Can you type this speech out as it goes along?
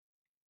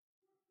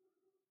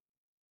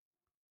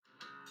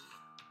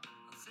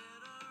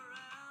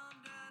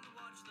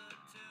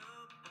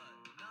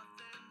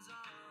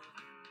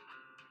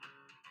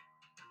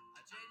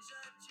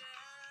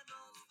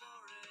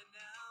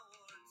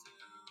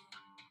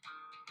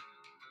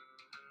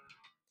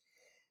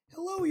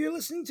Hello, you're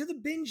listening to the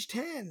Binge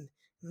 10.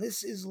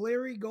 This is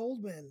Larry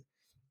Goldman.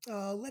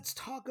 Let's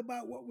talk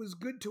about what was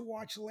good to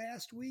watch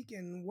last week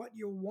and what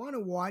you'll want to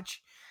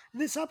watch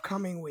this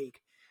upcoming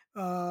week.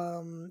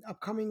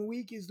 Upcoming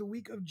week is the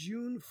week of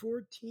June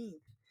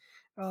 14th.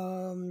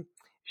 Um,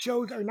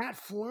 Shows are not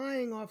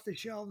flying off the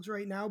shelves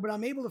right now, but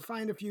I'm able to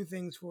find a few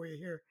things for you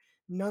here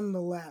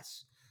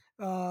nonetheless.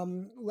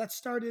 Let's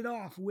start it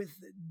off with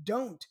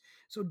Don't.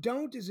 So,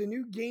 Don't is a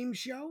new game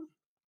show.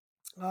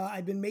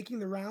 I've been making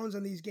the rounds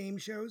on these game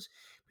shows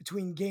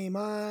between Game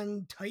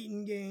On,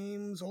 Titan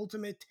Games,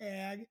 Ultimate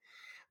Tag.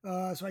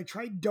 So I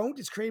tried Don't.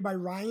 It's created by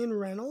Ryan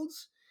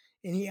Reynolds,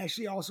 and he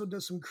actually also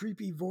does some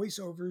creepy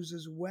voiceovers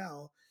as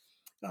well.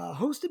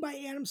 Hosted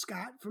by Adam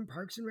Scott from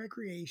Parks and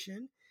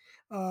Recreation.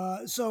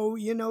 There's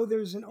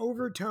an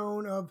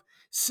overtone of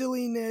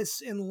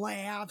silliness and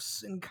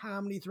laughs and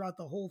comedy throughout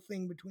the whole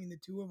thing between the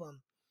two of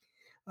them.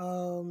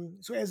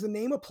 So, as the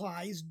name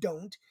applies,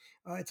 don't.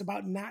 It's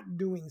about not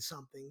doing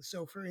something.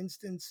 So, for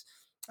instance,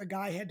 a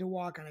guy had to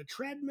walk on a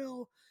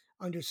treadmill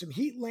under some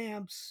heat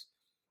lamps,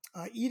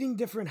 eating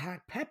different hot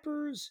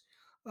peppers,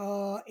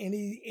 and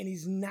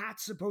he's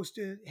not supposed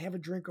to have a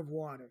drink of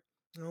water.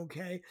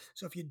 Okay,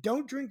 so if you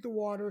don't drink the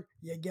water,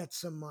 you get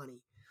some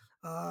money.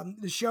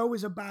 The show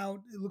is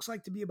about. It looks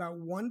like to be about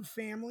one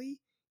family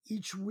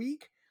each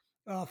week.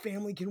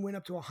 Family can win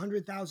up to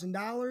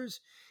 $100,000,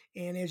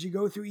 and as you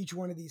go through each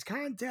one of these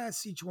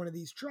contests, each one of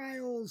these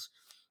trials,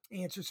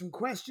 answer some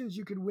questions,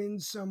 you could win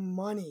some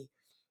money.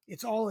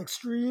 It's all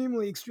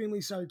extremely, extremely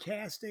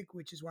sarcastic,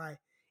 which is why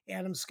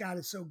Adam Scott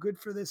is so good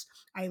for this.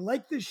 I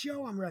like this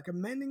show. I'm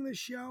recommending this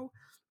show,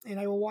 and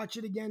I will watch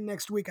it again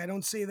next week. I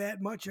don't say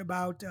that much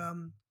about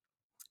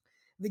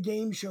the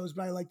game shows,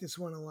 but I like this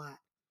one a lot.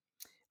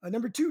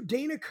 Number two,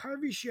 Dana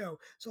Carvey Show.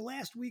 So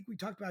last week we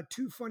talked about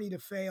Too Funny to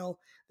Fail,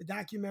 the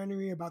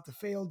documentary about the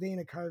failed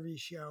Dana Carvey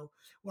show.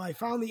 Well, I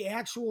found the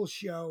actual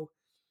show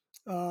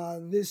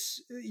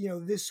this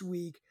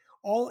week.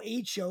 All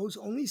 8 shows,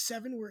 only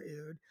 7 were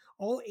aired.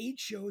 All 8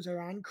 shows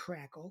are on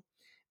Crackle.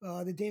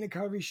 The Dana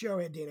Carvey show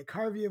had Dana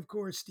Carvey, of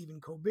course,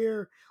 Stephen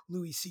Colbert,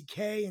 Louis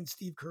C.K., and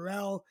Steve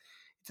Carell.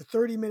 It's a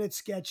 30-minute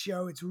sketch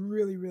show. It's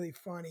really, really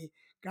funny.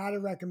 Gotta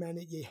recommend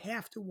it. You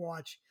have to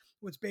watch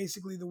what's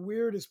basically the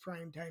weirdest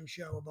primetime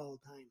show of all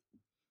time.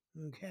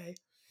 Okay.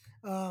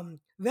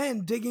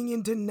 Then digging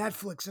into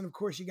Netflix, and of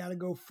course, you got to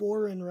go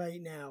foreign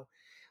right now.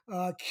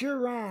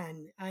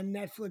 Curan on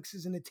Netflix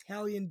is an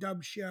Italian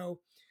dub show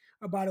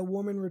about a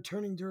woman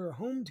returning to her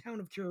hometown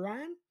of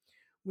Curan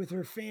with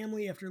her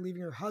family after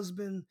leaving her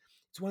husband.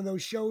 It's one of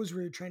those shows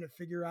where you're trying to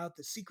figure out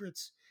the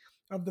secrets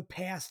of the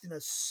past in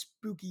a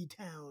spooky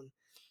town.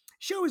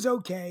 Show is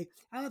okay.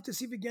 I'll have to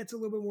see if it gets a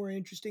little bit more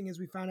interesting as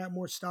we find out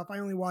more stuff. I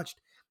only watched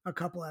a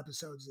couple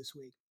episodes this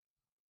week.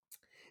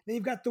 Then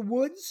you've got The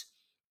Woods.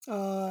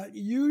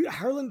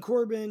 Harlan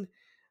Coben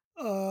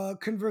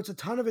converts a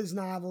ton of his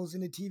novels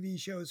into TV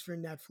shows for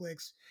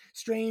Netflix.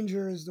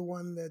 Stranger is the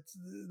one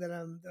that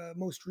I'm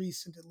most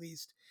recent, at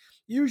least.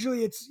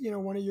 Usually, it's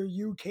one of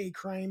your UK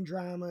crime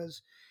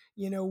dramas.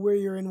 Where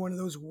you're in one of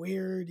those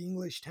weird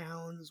English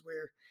towns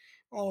where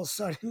all of a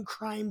sudden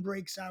crime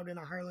breaks out in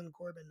a Harlan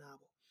Coben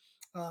novel.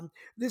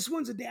 This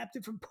one's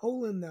adapted from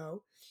Poland,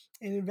 though,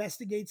 and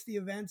investigates the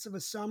events of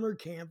a summer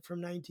camp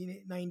from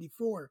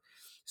 1994.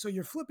 So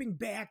you're flipping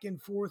back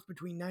and forth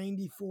between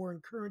 94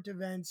 and current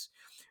events,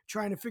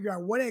 trying to figure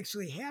out what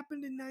actually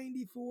happened in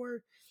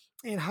 94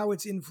 and how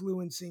it's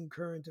influencing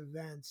current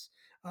events.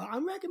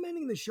 I'm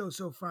recommending the show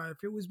so far.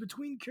 If it was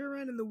between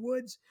Curran and The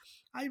Woods,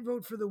 I'd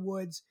vote for The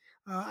Woods.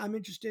 I'm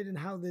interested in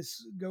how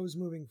this goes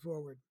moving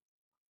forward.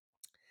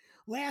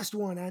 Last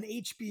one on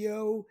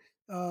HBO,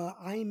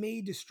 I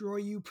May Destroy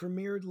You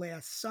premiered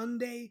last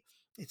Sunday.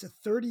 It's a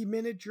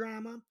 30-minute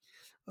drama.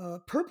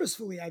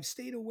 Purposefully, I've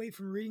stayed away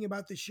from reading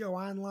about the show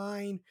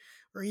online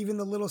or even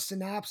the little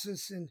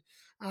synopsis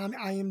on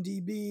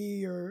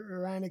IMDb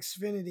or on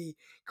Xfinity.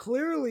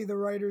 Clearly, the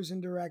writers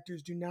and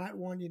directors do not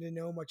want you to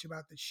know much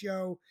about the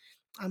show.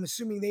 I'm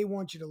assuming they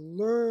want you to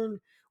learn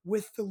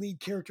with the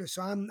lead character,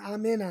 so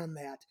I'm in on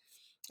that.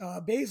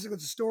 Basically,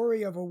 it's a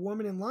story of a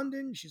woman in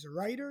London. She's a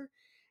writer.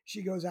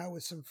 She goes out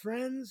with some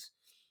friends,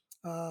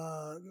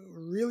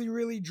 really,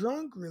 really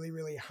drunk, really,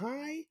 really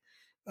high,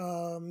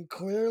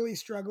 clearly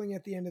struggling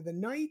at the end of the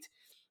night.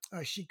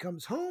 She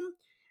comes home.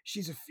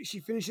 She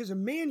finishes a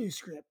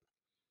manuscript.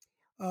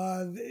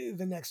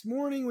 The next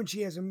morning, when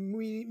she has a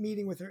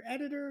meeting with her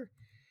editor,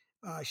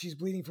 she's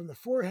bleeding from the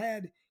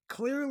forehead,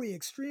 clearly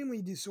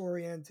extremely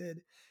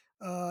disoriented.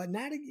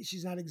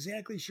 She's not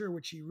exactly sure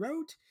what she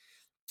wrote.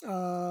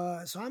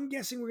 So I'm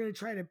guessing we're going to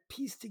try to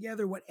piece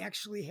together what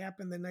actually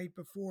happened the night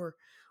before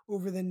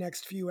over the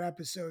next few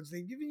episodes.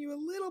 They've given you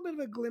a little bit of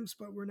a glimpse,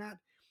 but we're not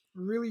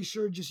really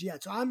sure just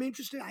yet. So I'm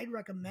interested. I'd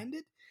recommend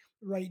it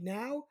right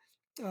now.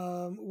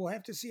 We'll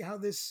have to see how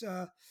this,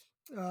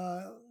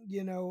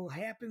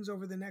 happens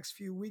over the next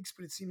few weeks,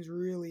 but it seems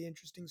really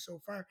interesting so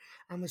far.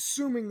 I'm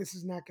assuming this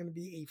is not going to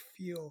be a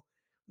feel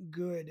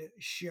good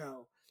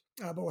show,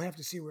 but we'll have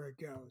to see where it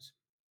goes.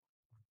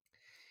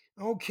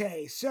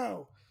 Okay,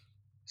 so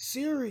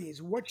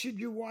Series. What should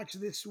you watch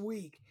this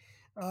week?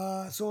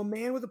 So, A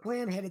Man with a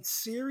Plan had its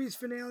series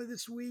finale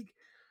this week.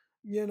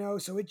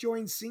 So it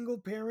joins Single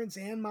Parents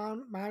and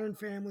Modern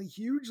Family.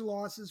 Huge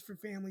losses for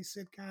family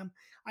sitcom.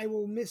 I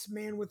will miss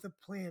Man with a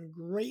Plan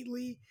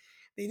greatly.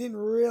 They didn't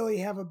really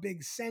have a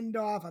big send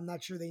off. I'm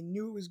not sure they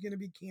knew it was going to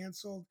be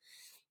canceled.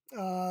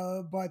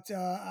 But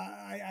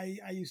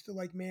I used to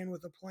like Man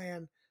with a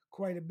Plan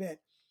quite a bit.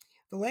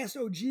 The Last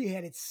OG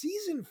had its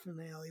season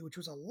finale, which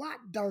was a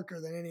lot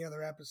darker than any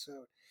other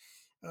episode.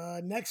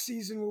 Next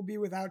season will be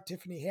without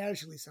Tiffany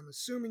Haddish, at least I'm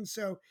assuming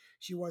so.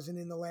 She wasn't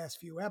in the last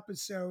few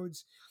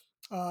episodes.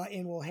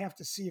 And we'll have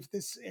to see if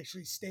this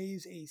actually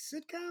stays a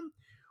sitcom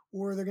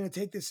or they're going to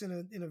take this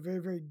in a very,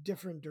 very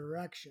different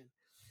direction.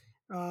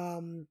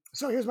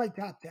 So here's my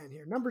top 10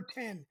 here. Number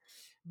 10,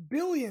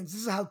 Billions.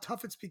 This is how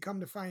tough it's become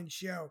to find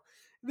show.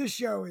 This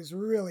show is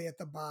really at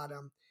the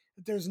bottom.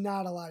 There's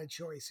not a lot of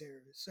choice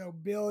here. So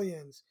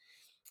Billions.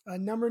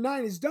 Number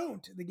 9 is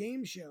Don't, the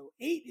game show.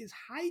 8 is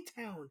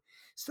Hightown.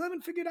 Still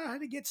haven't figured out how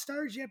to get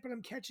stars yet, but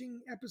I'm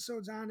catching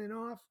episodes on and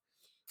off.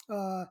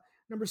 Uh,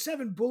 Number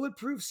 7,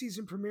 Bulletproof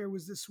season premiere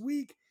was this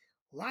week.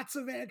 Lots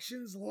of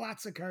actions,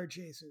 lots of car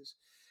chases.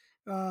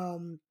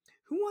 Um,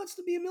 Who Wants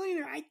to Be a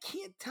Millionaire? I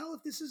can't tell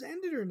if this is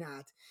ended or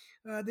not.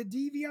 The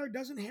DVR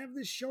doesn't have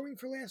this showing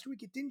for last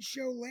week. It didn't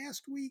show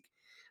last week.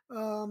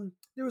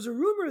 There was a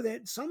rumor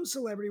that some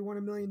celebrity won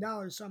 $1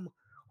 million, so I'm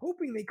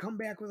hoping they come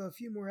back with a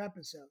few more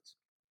episodes.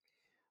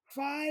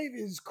 5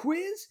 is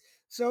Quiz.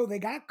 So they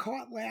got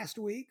caught last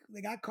week.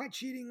 They got caught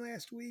cheating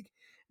last week.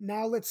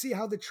 Now let's see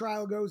how the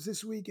trial goes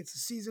this week. It's the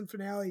season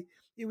finale.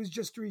 It was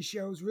just 3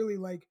 shows, really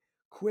like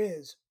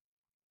Quiz.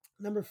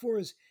 Number 4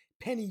 is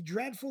Penny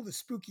Dreadful, the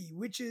Spooky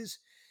Witches.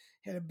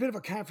 Had a bit of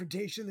a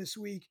confrontation this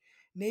week.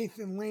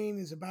 Nathan Lane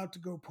is about to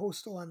go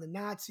postal on the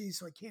Nazis,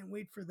 so I can't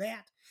wait for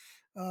that.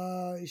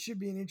 It should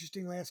be an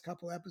interesting last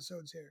couple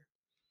episodes here.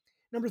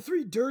 Number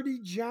 3, Dirty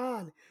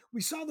John.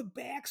 We saw the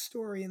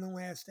backstory in the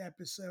last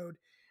episode,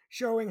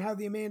 showing how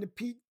the Amanda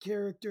Peet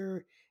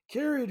character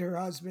carried her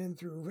husband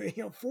through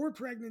 4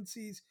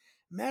 pregnancies,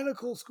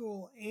 medical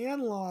school,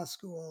 and law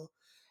school.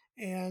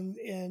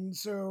 And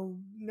so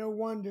no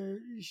wonder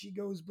she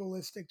goes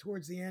ballistic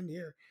towards the end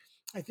here.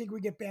 I think we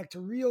get back to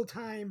real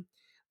time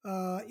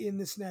in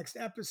this next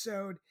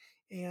episode,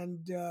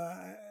 and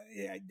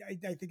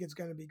I think it's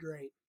going to be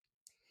great.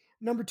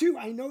 Number 2,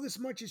 I know this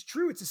much is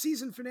true. It's a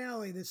season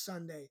finale this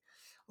Sunday.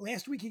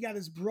 Last week he got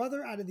his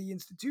brother out of the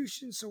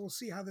institution, so we'll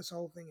see how this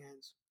whole thing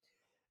ends.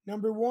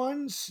 Number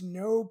 1,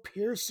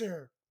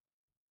 Snowpiercer.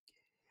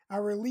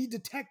 Our lead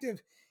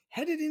detective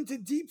headed into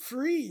deep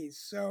freeze,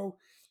 so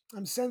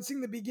I'm sensing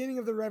the beginning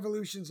of the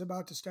revolution's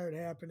about to start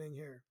happening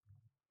here.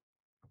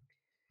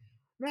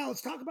 Now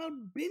let's talk about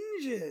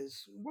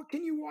binges. What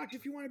can you watch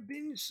if you want to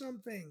binge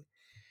something?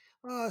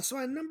 So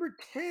on number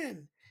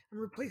 10, I'm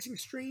replacing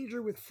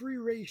Stranger with Free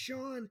Ray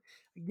Sean.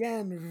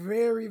 Again,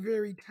 very,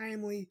 very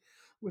timely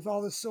with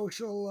all the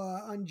social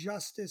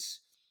injustice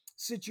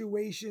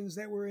situations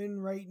that we're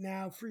in right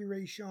now. Free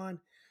Ray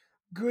Sean,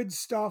 good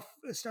stuff.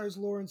 It stars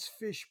Lawrence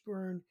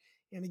Fishburne,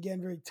 and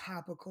again, very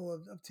topical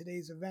of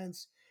today's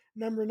events.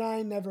 Number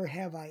 9, Never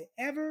Have I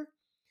Ever.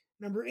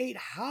 Number 8,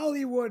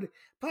 Hollywood.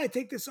 Probably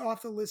take this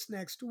off the list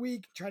next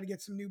week. Try to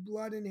get some new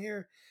blood in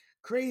here.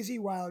 Crazy,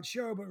 wild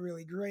show, but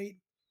really great.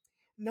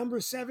 Number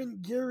 7,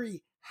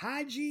 Giri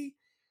Haji,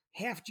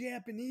 half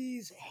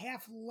Japanese,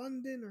 half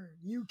London or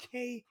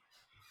UK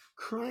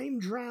crime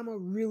drama,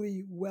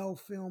 really well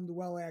filmed,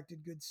 well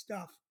acted, good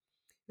stuff.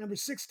 Number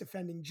 6,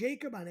 Defending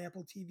Jacob on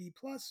Apple TV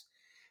Plus.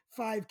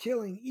 5,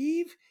 Killing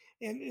Eve,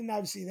 and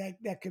obviously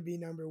that could be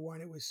number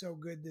 1. It was so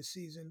good this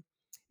season.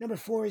 Number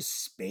 4 is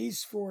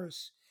Space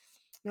Force.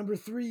 Number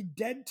 3,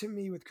 Dead to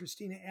Me with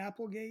Christina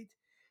Applegate.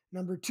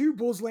 Number 2,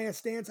 Bull's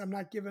Last Dance. I'm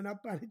not giving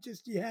up on it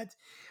just yet.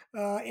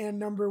 And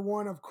number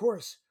 1, of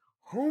course,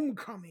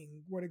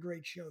 Homecoming. What a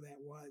great show that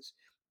was.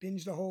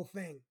 Binge the whole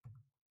thing.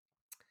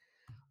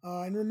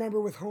 And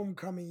remember, with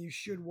Homecoming, you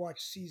should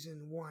watch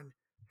season 1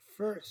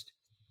 first.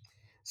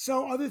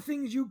 So, other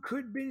things you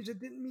could binge that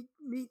didn't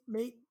meet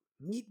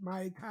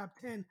my top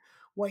 10: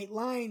 White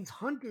Lines,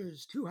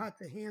 Hunters, Too Hot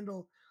to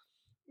Handle.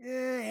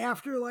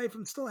 Afterlife,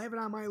 I'm still having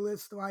it on my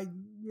list, though I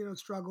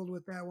struggled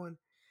with that one.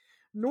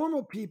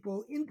 Normal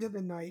People, Into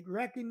the Night,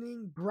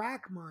 Reckoning,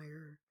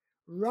 Brockmire,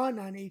 Run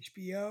on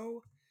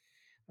HBO.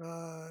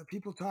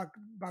 People talk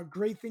about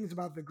great things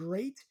about The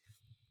Great.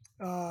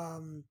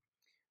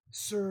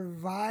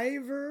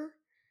 Survivor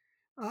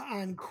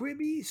on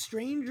Quibi,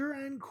 Stranger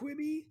on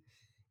Quibi,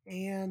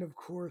 and of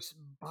course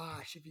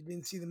Bosch. If you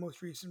didn't see the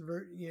most recent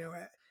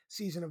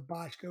season of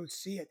Bosch, go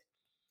see it.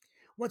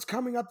 What's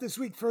coming up this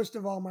week? First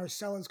of all,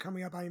 Marcella's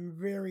coming up. I'm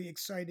very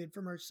excited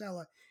for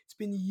Marcella. It's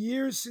been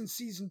years since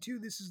season 2.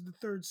 This is the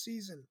 3rd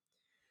season.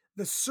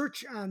 The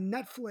Search on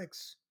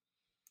Netflix.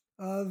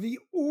 The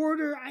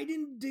Order. I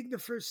didn't dig the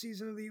first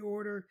season of The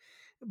Order,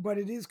 but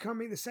it is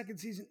coming. The 2nd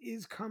season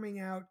is coming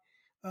out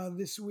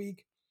this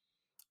week.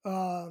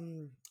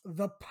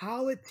 The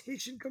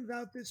Politician comes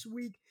out this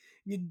week.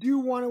 You do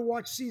want to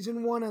watch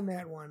season 1 on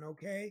that one,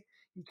 okay?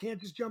 You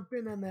can't just jump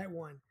in on that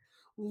one.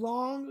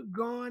 Long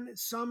Gone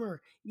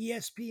Summer,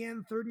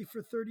 ESPN 30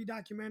 for 30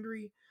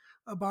 documentary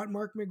about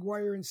Mark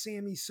McGwire and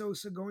Sammy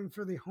Sosa going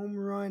for the home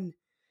run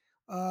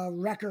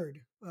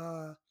record.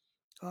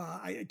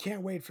 I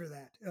can't wait for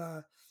that.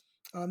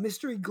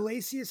 Mr.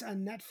 Iglesias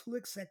on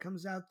Netflix that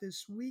comes out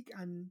this week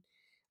on,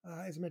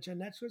 as I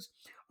mentioned, on Netflix.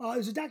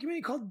 There's a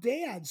documentary called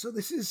Dad. So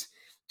this is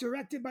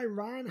directed by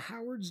Ron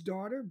Howard's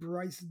daughter,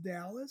 Bryce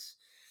Dallas.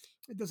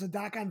 It does a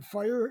doc on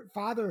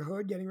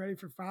fatherhood, getting ready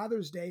for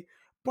Father's Day.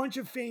 Bunch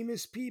of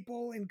famous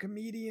people and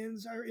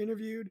comedians are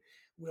interviewed.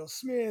 Will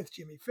Smith,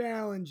 Jimmy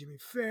Fallon, Jimmy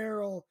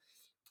Farrell.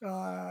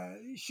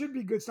 Should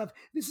be good stuff.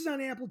 This is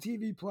on Apple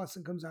TV Plus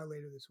and comes out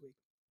later this week.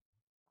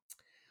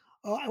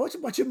 I watched a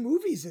bunch of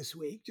movies this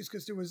week just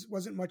because there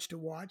wasn't much to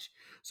watch.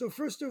 So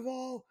first of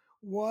all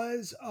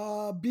was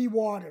Be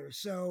Water.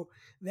 So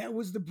that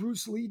was the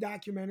Bruce Lee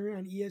documentary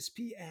on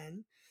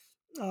ESPN.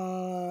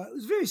 It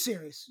was very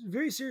serious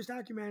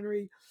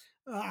documentary.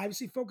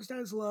 Obviously focused on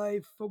his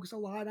life, focused a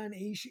lot on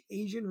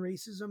Asian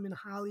racism in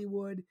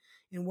Hollywood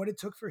and what it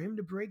took for him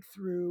to break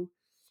through.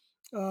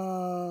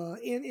 And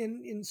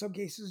in some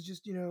cases,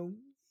 just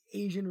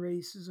Asian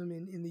racism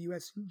in the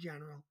U.S. in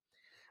general.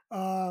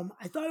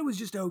 I thought it was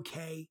just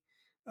okay.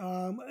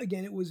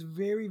 Again, it was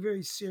very,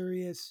 very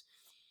serious.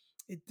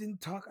 It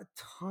didn't talk a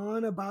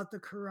ton about the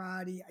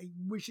karate. I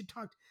wish it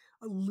talked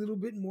a little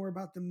bit more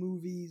about the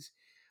movies.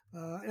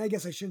 And I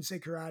guess I shouldn't say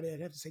karate.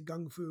 I'd have to say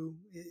gung fu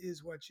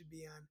is what should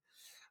be on.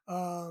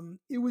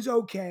 It was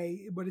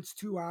okay, but it's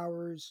 2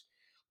 hours,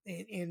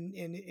 and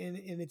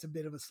it's a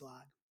bit of a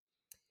slog.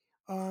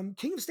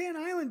 King of Staten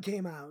Island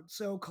came out,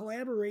 so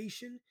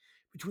collaboration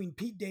between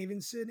Pete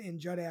Davidson and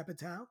Judd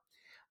Apatow.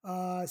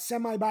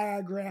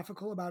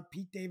 Semi-biographical about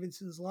Pete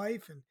Davidson's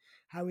life and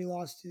how he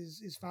lost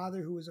his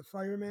father, who was a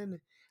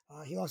fireman.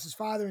 He lost his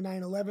father in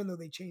 9/11, though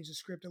they changed the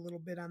script a little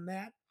bit on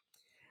that.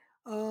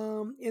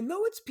 And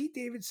though it's Pete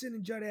Davidson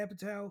and Judd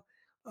Apatow,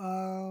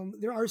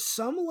 there are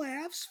some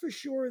laughs for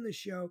sure in the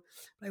show,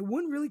 but I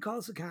wouldn't really call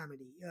this a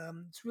comedy.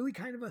 It's really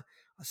kind of a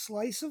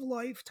slice of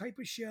life type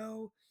of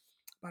show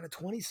about a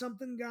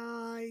 20-something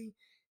guy,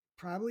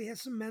 probably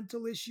has some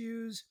mental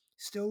issues,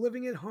 still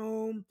living at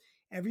home.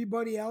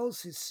 Everybody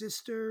else, his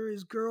sister,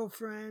 his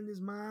girlfriend, his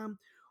mom,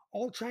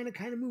 all trying to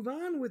kind of move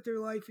on with their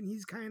life, and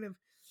he's kind of,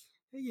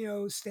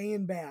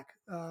 staying back.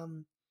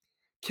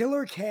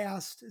 Killer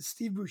cast: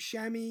 Steve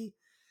Buscemi,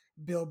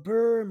 Bill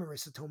Burr,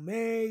 Marissa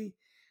Tomei.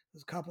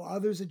 There's a couple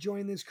others that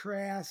joined this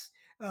cast.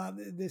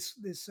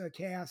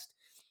 Cast.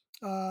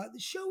 The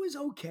show is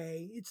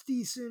okay. It's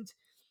decent.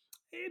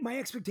 My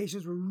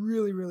expectations were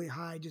really, really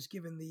high, just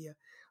given the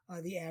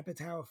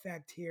Apatow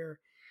effect here,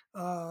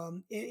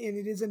 and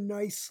it is a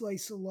nice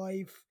slice of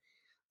life.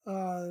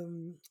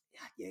 Um,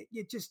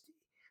 it just,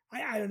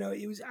 I don't know.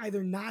 It was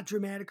either not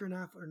dramatic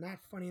enough or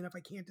not funny enough. I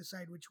can't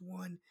decide which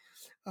one.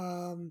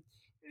 Um,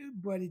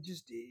 but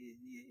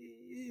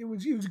it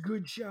was a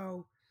good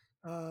show.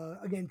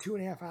 Again,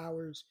 2.5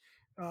 hours.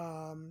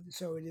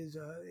 So it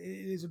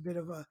is a bit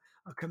of a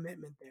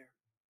commitment there.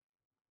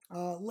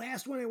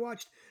 Last one I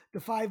watched, The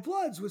Five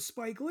Bloods with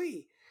Spike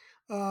Lee.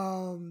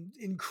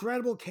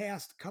 Incredible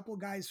cast, a couple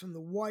guys from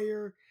The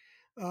Wire.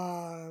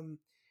 Um,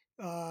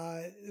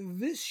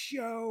 this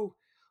show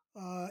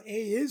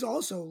is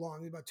also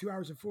long, about 2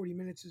 hours and 40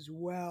 minutes as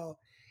well.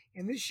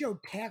 And this show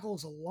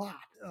tackles a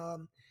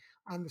lot.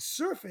 On the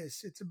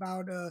surface, it's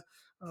about a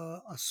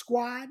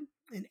squad,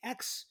 an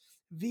ex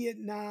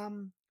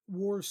Vietnam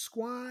War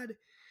squad,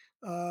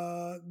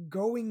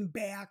 going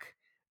back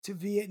to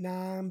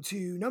Vietnam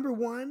to, number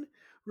one,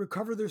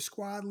 recover their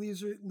squad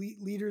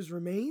leaders'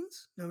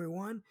 remains, number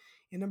one,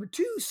 and number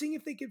two, seeing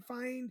if they could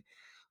find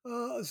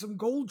some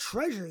gold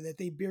treasure that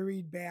they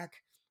buried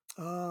back,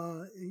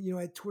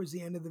 towards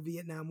the end of the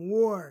Vietnam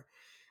War.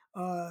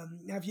 Now,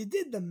 if you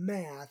did the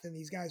math, and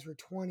these guys were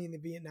 20 in the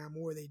Vietnam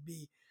War, they'd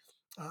be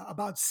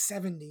about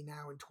 70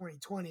 now in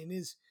 2020, and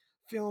is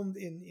filmed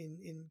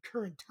in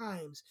current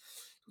times.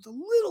 It's a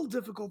little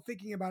difficult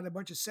thinking about a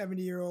bunch of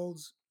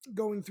 70-year-olds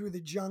going through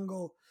the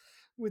jungle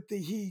with the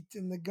heat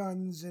and the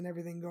guns and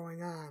everything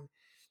going on.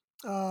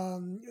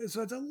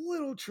 So it's a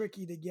little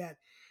tricky to get.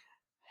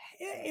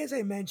 As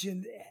I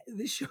mentioned,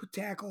 this show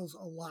tackles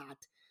a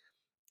lot.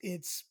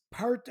 It's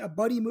part a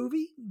buddy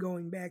movie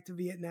going back to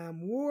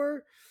Vietnam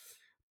War,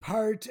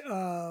 part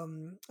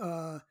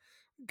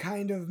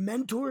kind of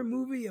mentor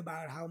movie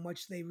about how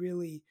much they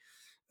really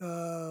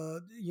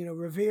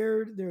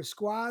revered their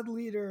squad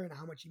leader and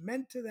how much he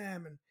meant to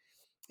them, and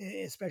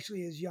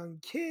especially as young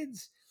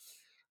kids.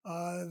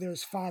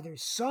 There's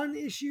father-son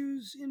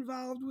issues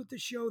involved with the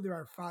show. There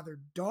are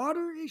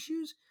father-daughter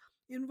issues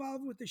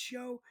involved with the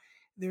show.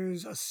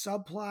 There's a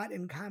subplot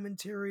and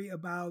commentary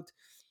about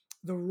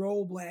the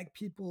role Black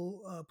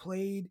people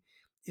played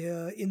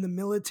in the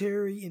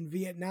military in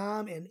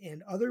Vietnam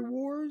and other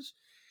wars.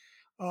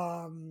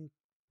 There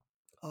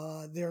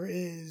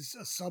is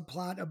a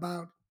subplot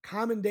about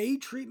common day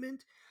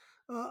treatment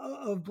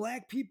of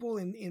Black people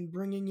and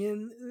bringing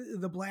in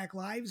the Black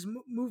Lives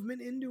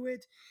movement into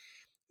it.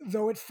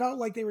 though it felt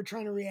like they were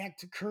trying to react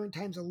to current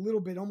times a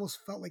little bit. Almost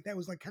felt like that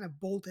was like kind of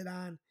bolted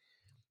on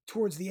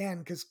towards the end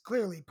because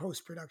clearly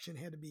post production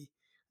had to be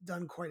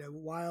done quite a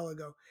while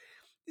ago.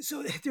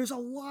 So there's a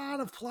lot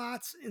of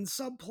plots and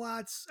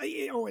subplots.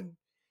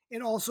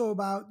 And also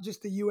about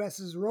just the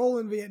U.S.'s role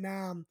in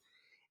Vietnam,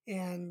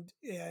 and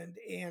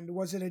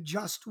was it a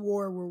just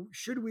war? Where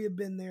should we have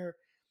been there?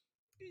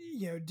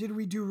 Did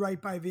we do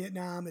right by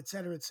Vietnam, et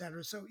cetera, et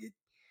cetera? So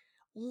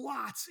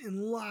lots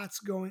and lots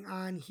going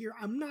on here.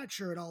 I'm not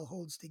sure it all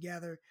holds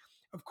together.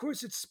 Of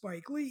course, it's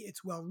Spike Lee.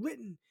 It's well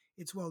written.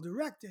 It's well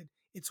directed.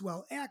 It's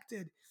well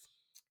acted.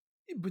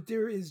 But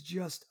there is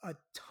just a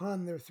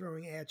ton they're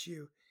throwing at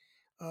you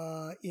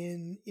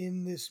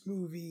in this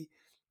movie.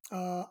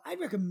 I'd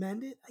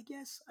recommend it. I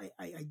guess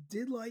I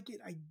did like it.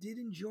 I did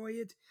enjoy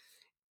it.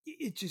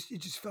 It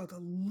just felt a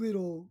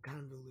little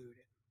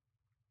convoluted.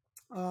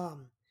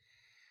 Um,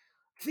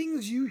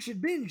 Things you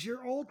should binge,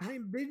 your all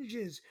time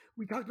binges.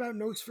 We talked about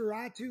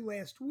Nosferatu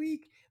last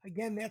week.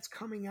 Again, that's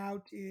coming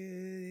out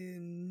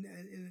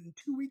in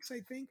 2 weeks, I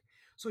think.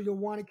 So you'll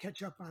want to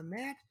catch up on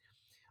that.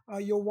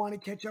 You'll want to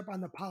catch up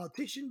on The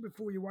Politician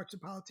before you watch The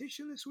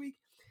Politician this week.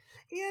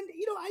 And,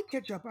 I'd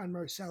catch up on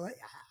Marcella.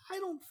 I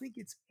don't think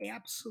it's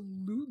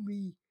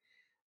absolutely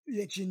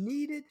that you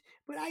need it,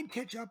 but I'd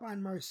catch up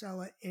on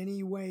Marcella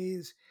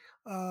anyways.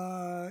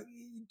 Uh,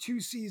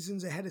 2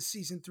 seasons ahead of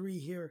season 3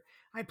 here.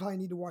 I probably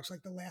need to watch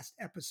like the last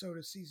episode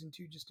of season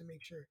 2 just to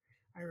make sure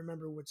I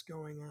remember what's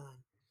going on.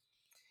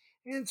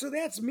 And so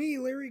that's me,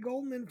 Larry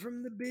Goldman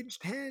from the Binge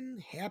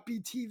 10. Happy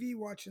TV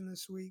watching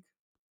this week.